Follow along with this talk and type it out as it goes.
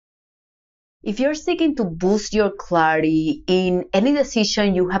If you're seeking to boost your clarity in any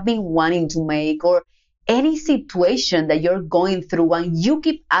decision you have been wanting to make or any situation that you're going through and you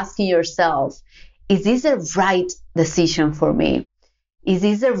keep asking yourself, is this the right decision for me? Is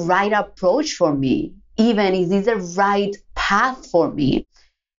this the right approach for me? Even, is this the right path for me?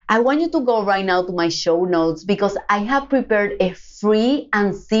 I want you to go right now to my show notes because I have prepared a free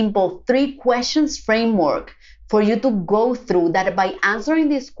and simple 3 questions framework for you to go through that by answering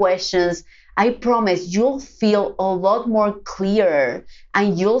these questions, I promise you'll feel a lot more clearer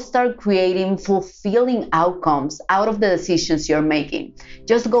and you'll start creating fulfilling outcomes out of the decisions you're making.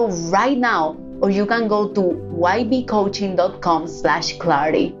 Just go right now, or you can go to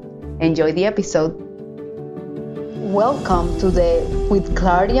ybcoaching.com/clarity. Enjoy the episode. Welcome to the With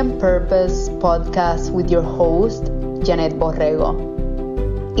Clarity and Purpose podcast with your host, Janet Borrego.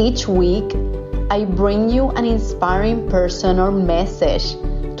 Each week, I bring you an inspiring person or message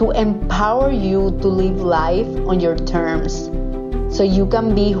to empower you to live life on your terms so you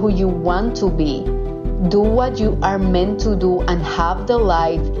can be who you want to be, do what you are meant to do, and have the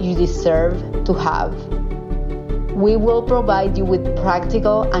life you deserve to have. We will provide you with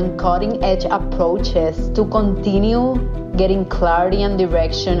practical and cutting-edge approaches to continue getting clarity and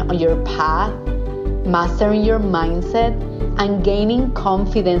direction on your path, mastering your mindset, and gaining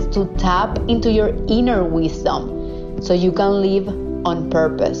confidence to tap into your inner wisdom so you can live on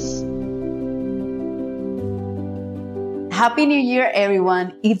purpose. Happy New Year,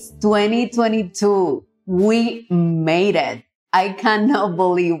 everyone. It's 2022. We made it. I cannot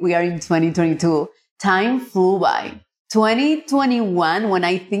believe we are in 2022. Time flew by. 2021, when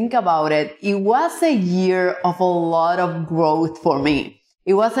I think about it, it was a year of a lot of growth for me.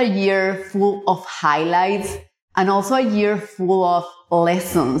 It was a year full of highlights and also a year full of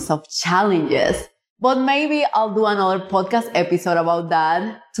lessons, of challenges. But maybe I'll do another podcast episode about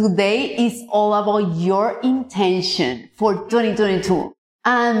that. Today is all about your intention for 2022.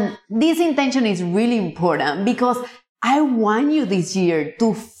 And this intention is really important because I want you this year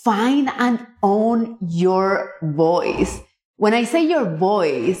to find and own your voice. When I say your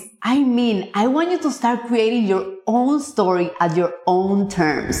voice, I mean, I want you to start creating your own story at your own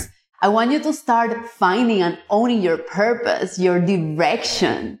terms. I want you to start finding and owning your purpose, your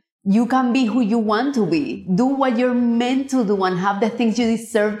direction. You can be who you want to be. Do what you're meant to do and have the things you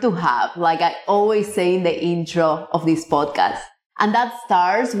deserve to have, like I always say in the intro of this podcast. And that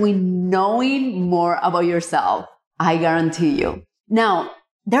starts with knowing more about yourself. I guarantee you. Now,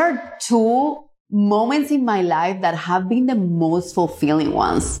 there are 2 moments in my life that have been the most fulfilling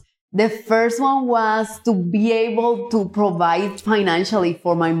ones. The first one was to be able to provide financially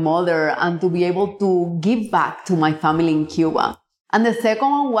for my mother and to be able to give back to my family in Cuba. And the second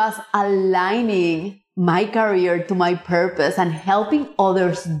one was aligning my career to my purpose and helping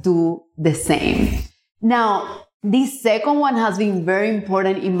others do the same. Now, this second one has been very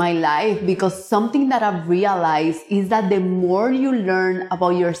important in my life because something that I've realized is that the more you learn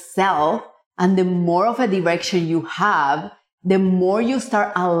about yourself and the more of a direction you have, the more you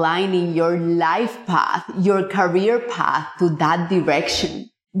start aligning your life path, your career path to that direction.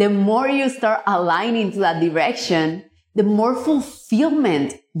 The more you start aligning to that direction, the more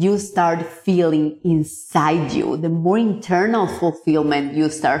fulfillment you start feeling inside you, the more internal fulfillment you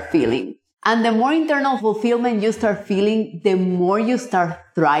start feeling. And the more internal fulfillment you start feeling, the more you start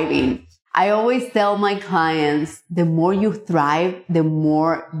thriving. I always tell my clients, the more you thrive, the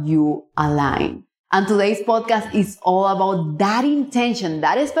more you align. And today's podcast is all about that intention,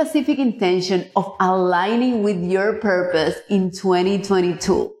 that specific intention of aligning with your purpose in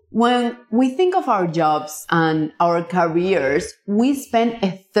 2022. When we think of our jobs and our careers, we spend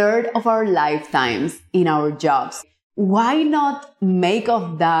a third of our lifetimes in our jobs. Why not make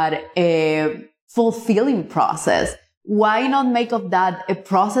of that a fulfilling process? Why not make of that a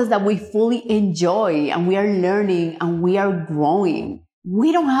process that we fully enjoy and we are learning and we are growing?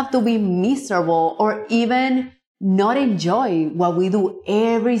 We don't have to be miserable or even not enjoy what we do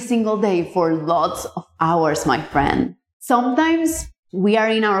every single day for lots of hours, my friend. Sometimes we are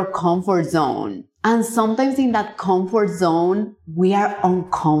in our comfort zone, and sometimes in that comfort zone, we are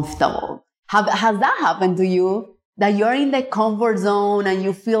uncomfortable. Has that happened to you? That you're in the comfort zone and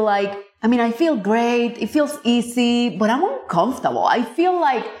you feel like, I feel great, it feels easy, but I'm uncomfortable. I feel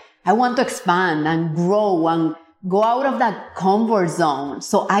like I want to expand and grow and go out of that comfort zone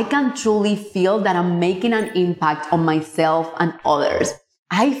so I can truly feel that I'm making an impact on myself and others.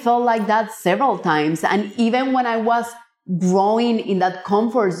 I felt like that several times. And even when I was growing in that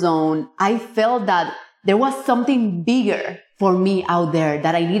comfort zone, I felt that there was something bigger for me out there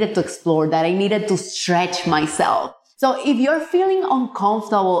that I needed to explore, that I needed to stretch myself. So if you're feeling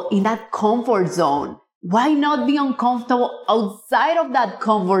uncomfortable in that comfort zone, why not be uncomfortable outside of that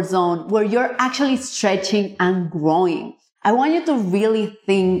comfort zone where you're actually stretching and growing? I want you to really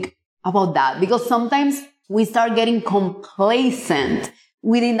think about that, because sometimes we start getting complacent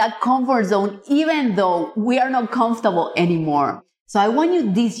within that comfort zone, even though we are not comfortable anymore. So I want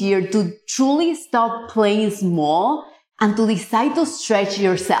you this year to truly stop playing small and to decide to stretch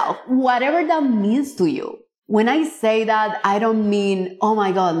yourself, whatever that means to you. When I say that, I don't mean, oh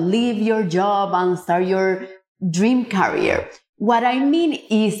my God, leave your job and start your dream career. What I mean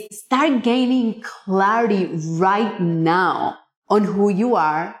is start gaining clarity right now on who you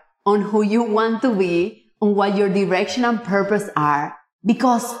are, on who you want to be, on what your direction and purpose are.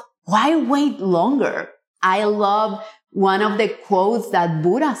 Because why wait longer? I love one of the quotes that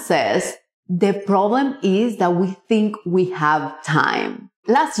Buddha says, the problem is that we think we have time.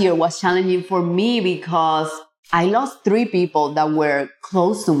 Last year was challenging for me because I lost 3 people that were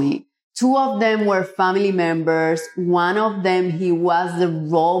close to me. 2 of them were family members. One of them, he was the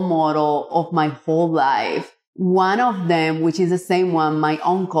role model of my whole life. One of them, which is the same one, my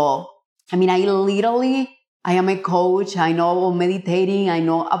uncle. I am a coach. I know about meditating. I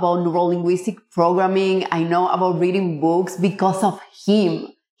know about neuro-linguistic programming. I know about reading books because of him.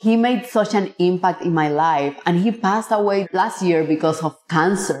 He made such an impact in my life, and he passed away last year because of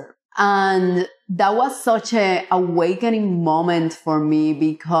cancer. And that was such an awakening moment for me,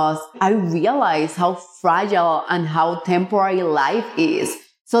 because I realized how fragile and how temporary life is.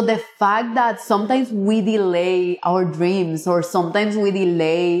 So the fact that sometimes we delay our dreams, or sometimes we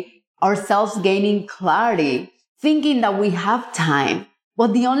delay ourselves gaining clarity, thinking that we have time.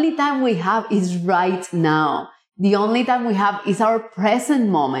 But the only time we have is right now. The only time we have is our present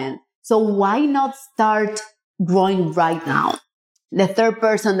moment. So why not start growing right now? The third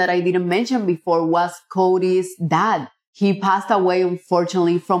person that I didn't mention before was Cody's dad. He passed away,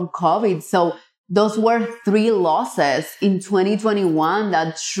 unfortunately, from COVID. So those were 3 losses in 2021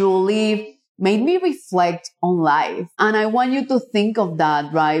 that truly made me reflect on life. And I want you to think of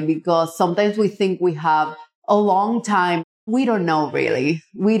that, right? Because sometimes we think we have a long time. We don't know, really.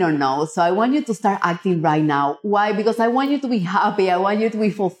 We don't know. So I want you to start acting right now. Why? Because I want you to be happy. I want you to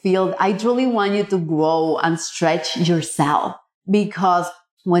be fulfilled. I truly want you to grow and stretch yourself. Because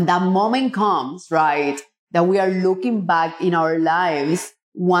when that moment comes, right, that we are looking back in our lives,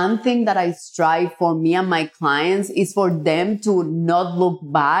 one thing that I strive for me and my clients is for them to not look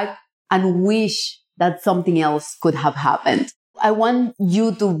back and wish that something else could have happened. I want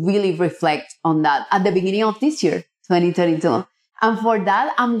you to really reflect on that at the beginning of this year, 2022. And for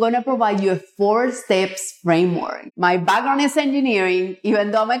that, I'm going to provide you a 4 steps framework. My background is engineering,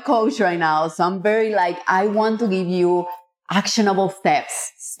 even though I'm a coach right now. So I'm very I want to give you actionable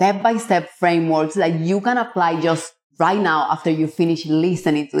steps, step-by-step frameworks that you can apply just right now after you finish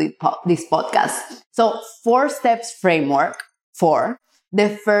listening to this podcast. So 4 steps framework. 4. The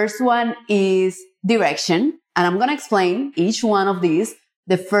first one is direction. And I'm going to explain each one of these.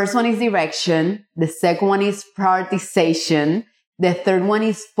 The first one is direction. The second one is prioritization. The third one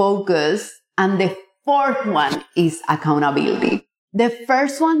is focus. And the fourth one is accountability. The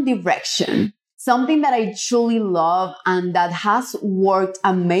first one, direction. Something that I truly love and that has worked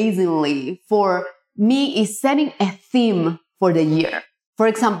amazingly for me is setting a theme for the year. For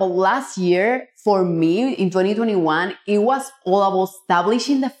example, last year for me in 2021, it was all about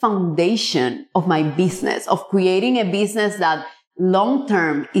establishing the foundation of my business, of creating a business that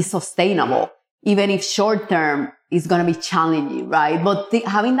long-term is sustainable, even if short-term is going to be challenging, right? But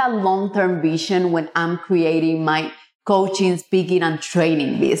having that long-term vision when I'm creating my coaching, speaking, and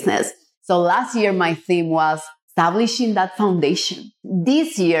training business. So last year, my theme was establishing that foundation.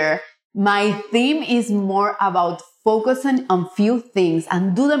 This year, my theme is more about focusing on few things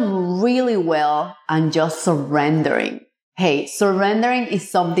and do them really well and just surrendering. Hey, surrendering is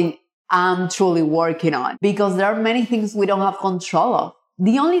something I'm truly working on because there are many things we don't have control of.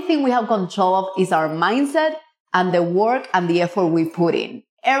 The only thing we have control of is our mindset and the work and the effort we put in.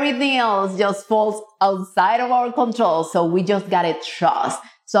 Everything else just falls outside of our control. So we just gotta trust.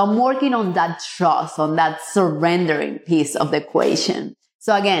 So I'm working on that trust, on that surrendering piece of the equation.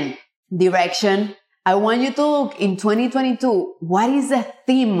 So again, direction. I want you to look in 2022, what is the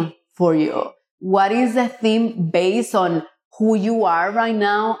theme for you? What is the theme based on who you are right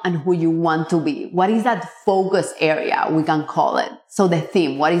now and who you want to be? What is that focus area, we can call it? So the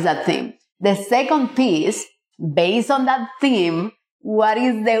theme, what is that theme? The second piece, based on that theme, what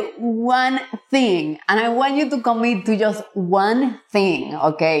is the one thing? And I want you to commit to just one thing,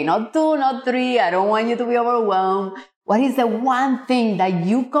 okay? Not 2, not 3. I don't want you to be overwhelmed. What is the one thing that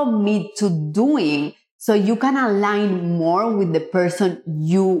you commit to doing so you can align more with the person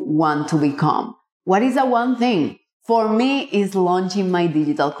you want to become. What is that one thing? For me, is launching my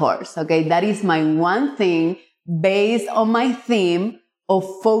digital course. Okay. That is my one thing based on my theme of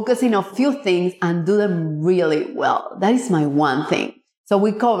focusing on a few things and do them really well. That is my one thing. So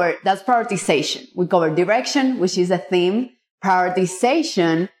we covered, that's prioritization. We covered direction, which is a theme,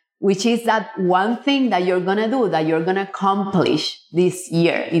 prioritization, which is that one thing that you're going to do, that you're going to accomplish this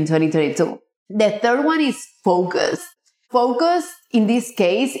year in 2022. The third one is focus. Focus in this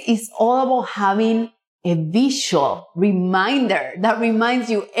case is all about having a visual reminder that reminds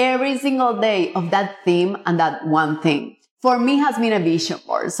you every single day of that theme and that one thing. For me, has been a vision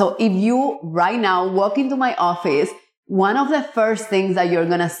board. So if you right now walk into my office, one of the first things that you're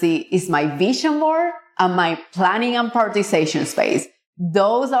going to see is my vision board and my planning and prioritization space.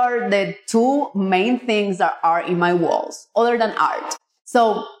 Those are the two main things that are in my walls, other than art.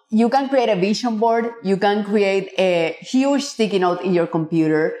 So you can create a vision board. You can create a huge sticky note in your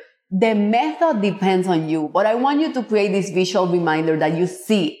computer. The method depends on you, but I want you to create this visual reminder that you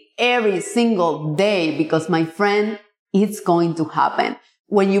see every single day, because my friend, it's going to happen.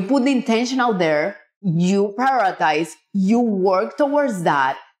 When you put the intention out there, you prioritize, you work towards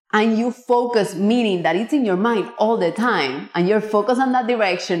that, and you focus, meaning that it's in your mind all the time, and you're focused on that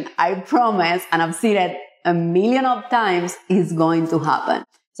direction. I promise, and I've seen it a million of times, it's going to happen.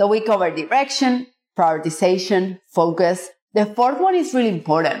 So we cover direction, prioritization, focus. The fourth one is really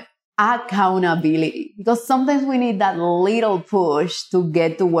important. Accountability, because sometimes we need that little push to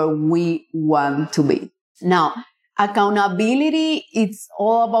get to where we want to be. Now, accountability, it's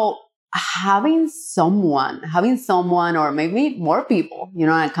all about having someone or maybe more people, an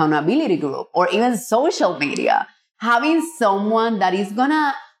accountability group or even social media, having someone that is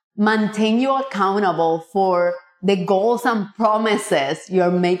gonna maintain you accountable for the goals and promises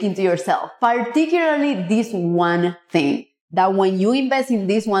you're making to yourself, particularly this one thing. That when you invest in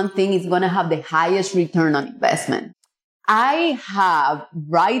this one thing, it's going to have the highest return on investment. I have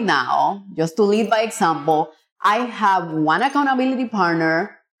right now, just to lead by example, I have one accountability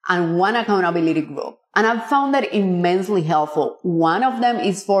partner and one accountability group. And I've found that immensely helpful. One of them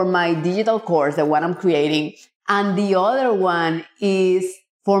is for my digital course, the one I'm creating. And the other one is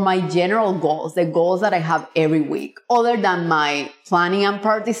for my general goals, the goals that I have every week, other than my planning and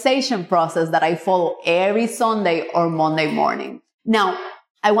prioritization process that I follow every Sunday or Monday morning. Now,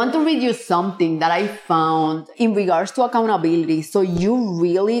 I want to read you something that I found in regards to accountability so you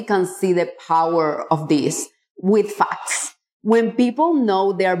really can see the power of this with facts. When people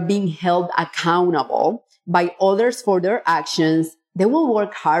know they're being held accountable by others for their actions, they will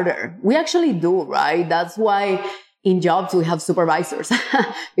work harder. We actually do, right? That's why in jobs, we have supervisors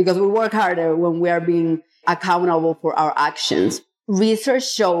because we work harder when we are being accountable for our actions.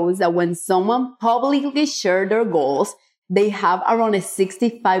 Research shows that when someone publicly shares their goals, they have around a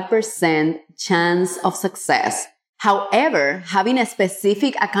 65% chance of success. However, having a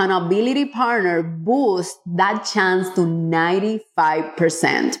specific accountability partner boosts that chance to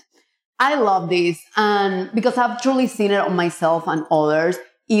 95%. I love this, and because I've truly seen it on myself and others.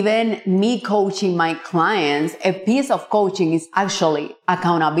 Even me coaching my clients, a piece of coaching is actually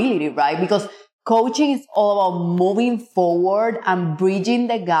accountability, right? Because coaching is all about moving forward and bridging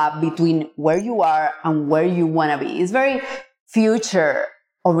the gap between where you are and where you want to be. It's very future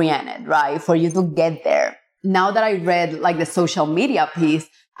oriented, right? For you to get there. Now that I read like the social media piece,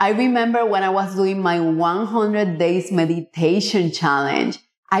 I remember when I was doing my 100 days meditation challenge,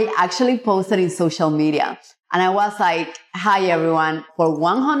 I actually posted in social media. And I was like, hi everyone, for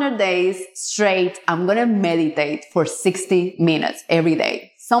 100 days straight, I'm going to meditate for 60 minutes every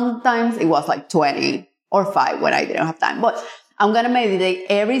day. Sometimes it was like 20 or 5 when I didn't have time, but I'm going to meditate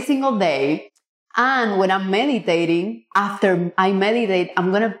every single day. And when I'm meditating, after I meditate,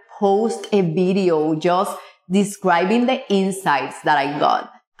 I'm going to post a video just describing the insights that I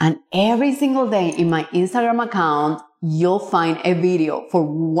got. And every single day in my Instagram account, you'll find a video for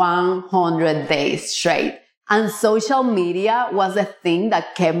 100 days straight. And social media was the thing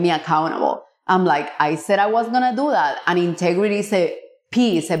that kept me accountable. I'm like, I said I was going to do that. And integrity is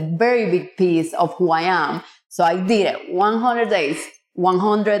a very big piece of who I am. So I did it. 100 days,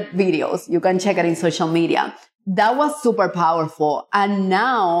 100 videos. You can check it in social media. That was super powerful. And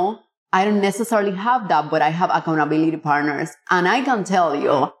now I don't necessarily have that, but I have accountability partners. And I can tell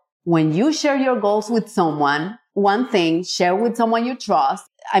you, when you share your goals with someone, one thing, share with someone you trust.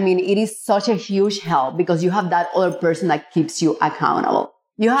 I mean, it is such a huge help because you have that other person that keeps you accountable.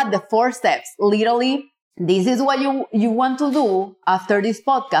 You had the 4 steps. Literally, this is what you want to do after this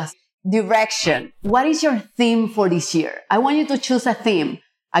podcast. Direction. What is your theme for this year? I want you to choose a theme.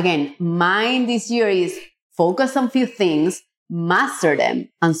 Again, mine this year is focus on few things, master them,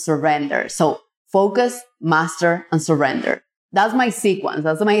 and surrender. So focus, master, and surrender. That's my sequence.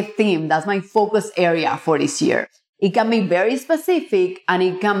 That's my theme. That's my focus area for this year. It can be very specific and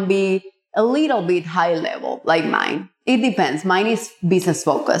it can be a little bit high level like mine. It depends. Mine is business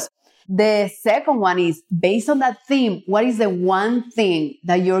focused. The second one is based on that theme. What is the one thing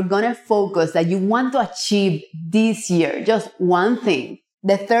that you're going to focus that you want to achieve this year? Just one thing.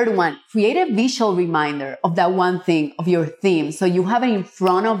 The third one, create a visual reminder of that one thing of your theme. So you have it in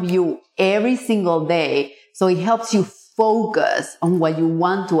front of you every single day. So it helps you focus on what you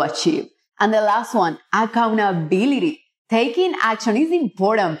want to achieve. And the last one, accountability. Taking action is the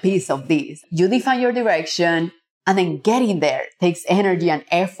important piece of this. You define your direction and then getting there takes energy and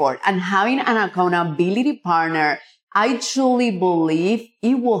effort. And having an accountability partner, I truly believe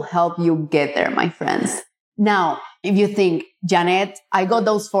it will help you get there, my friends. Now, if you think, Janet, I got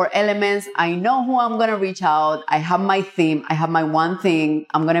those 4 elements. I know who I'm going to reach out. I have my theme. I have my one thing.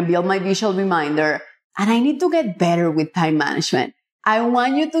 I'm going to build my visual reminder. And I need to get better with time management. I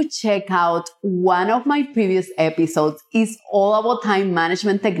want you to check out one of my previous episodes. It's all about time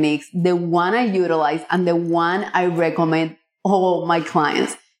management techniques, the one I utilize and the one I recommend all my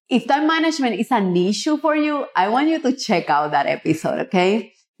clients. If time management is an issue for you, I want you to check out that episode,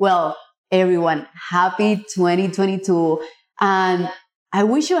 okay? Well, everyone, happy 2022. And I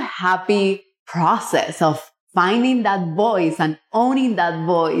wish you a happy process of finding that voice and owning that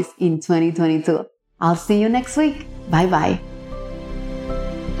voice in 2022. I'll see you next week. Bye-bye.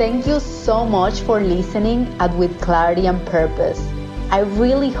 Thank you so much for listening at With Clarity and Purpose. I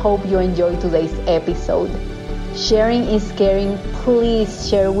really hope you enjoyed today's episode. Sharing is caring. Please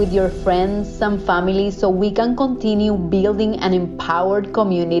share with your friends and family so we can continue building an empowered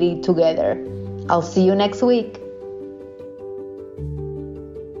community together. I'll see you next week.